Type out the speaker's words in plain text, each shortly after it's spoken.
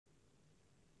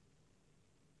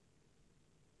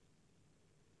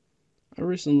I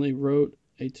recently wrote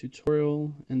a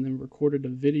tutorial and then recorded a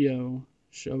video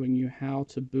showing you how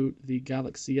to boot the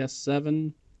Galaxy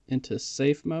S7 into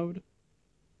safe mode.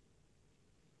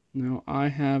 Now I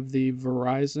have the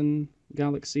Verizon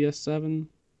Galaxy S7,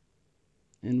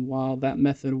 and while that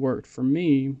method worked for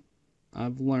me,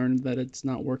 I've learned that it's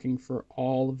not working for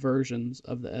all versions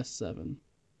of the S7.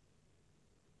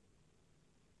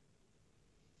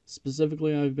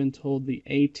 Specifically, I've been told the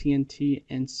AT&T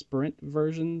and Sprint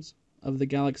versions of the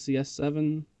Galaxy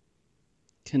S7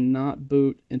 cannot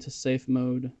boot into safe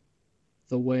mode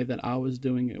the way that I was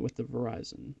doing it with the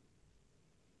Verizon.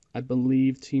 I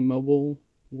believe T-Mobile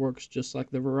works just like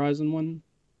the Verizon one,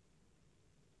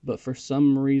 but for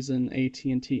some reason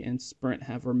AT&T and Sprint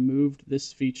have removed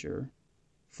this feature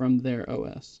from their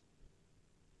OS.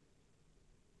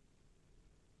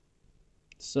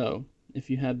 So if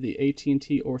you have the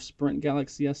AT&T or Sprint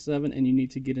Galaxy S7 and you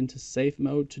need to get into safe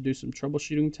mode to do some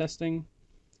troubleshooting testing,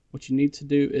 what you need to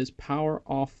do is power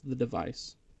off the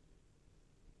device.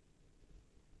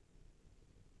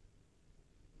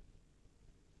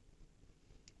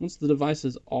 Once the device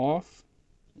is off,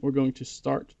 we're going to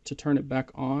start to turn it back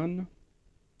on,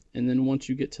 and then once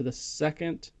you get to the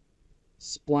second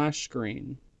splash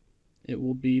screen, it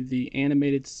will be the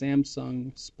animated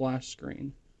Samsung splash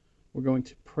screen. We're going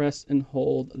to press and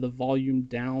hold the volume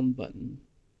down button.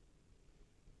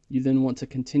 You then want to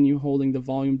continue holding the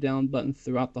volume down button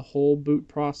throughout the whole boot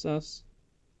process,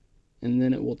 and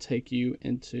then it will take you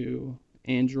into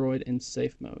Android and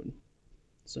safe mode.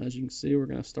 So as you can see, we're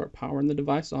going to start powering the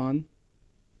device on.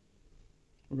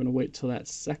 We're going to wait till that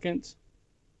second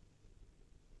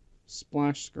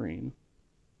splash screen.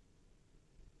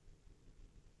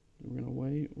 We're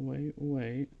going to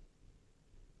wait.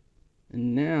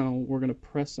 And now we're going to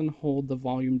press and hold the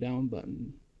volume down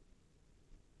button.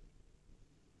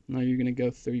 Now you're going to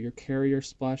go through your carrier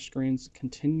splash screens,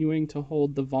 continuing to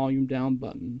hold the volume down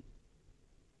button.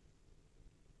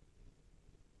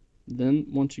 Then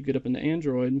once you get up into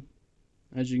Android,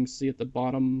 as you can see at the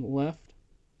bottom left,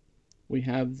 we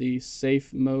have the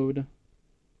safe mode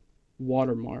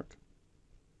watermark.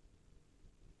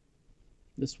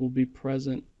 This will be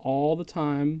present all the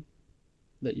time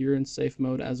that you're in safe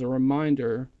mode as a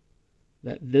reminder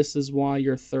that this is why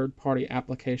your third-party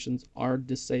applications are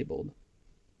disabled.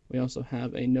 We also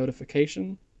have a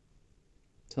notification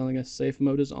telling us safe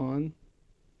mode is on.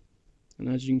 And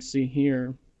as you can see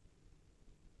here,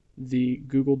 the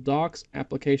Google Docs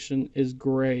application is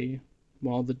gray,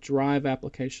 while the Drive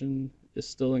application is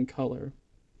still in color.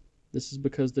 This is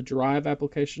because the Drive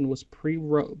application was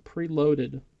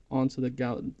preloaded onto the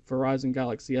Verizon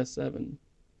Galaxy S7,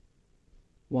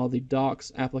 while the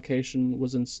Docs application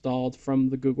was installed from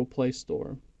the Google Play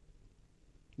Store.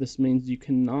 This means you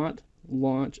cannot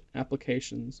launch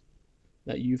applications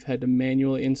that you've had to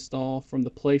manually install from the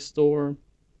Play Store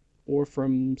or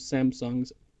from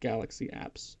Samsung's Galaxy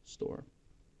Apps Store.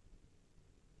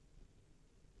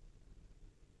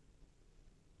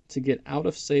 To get out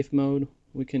of safe mode,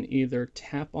 we can either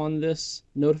tap on this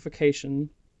notification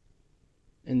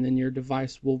and then your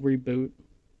device will reboot,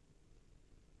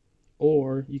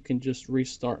 or you can just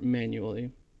restart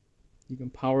manually. You can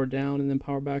power down and then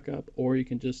power back up, or you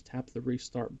can just tap the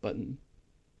restart button.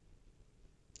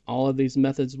 All of these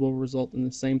methods will result in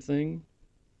the same thing.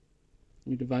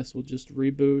 Your device will just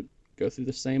reboot, go through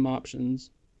the same options,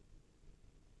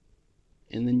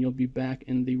 and then you'll be back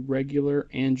in the regular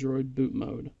Android boot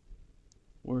mode,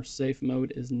 where safe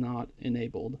mode is not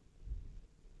enabled.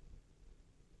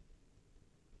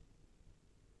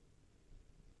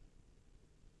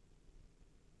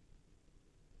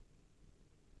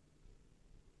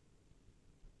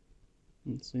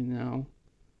 Let's see, now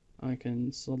I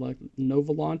can select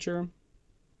Nova Launcher,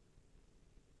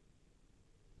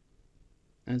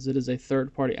 as it is a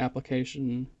third-party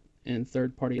application and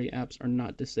third-party apps are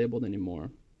not disabled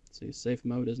anymore. See, safe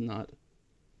mode is not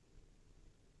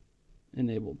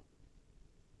enabled.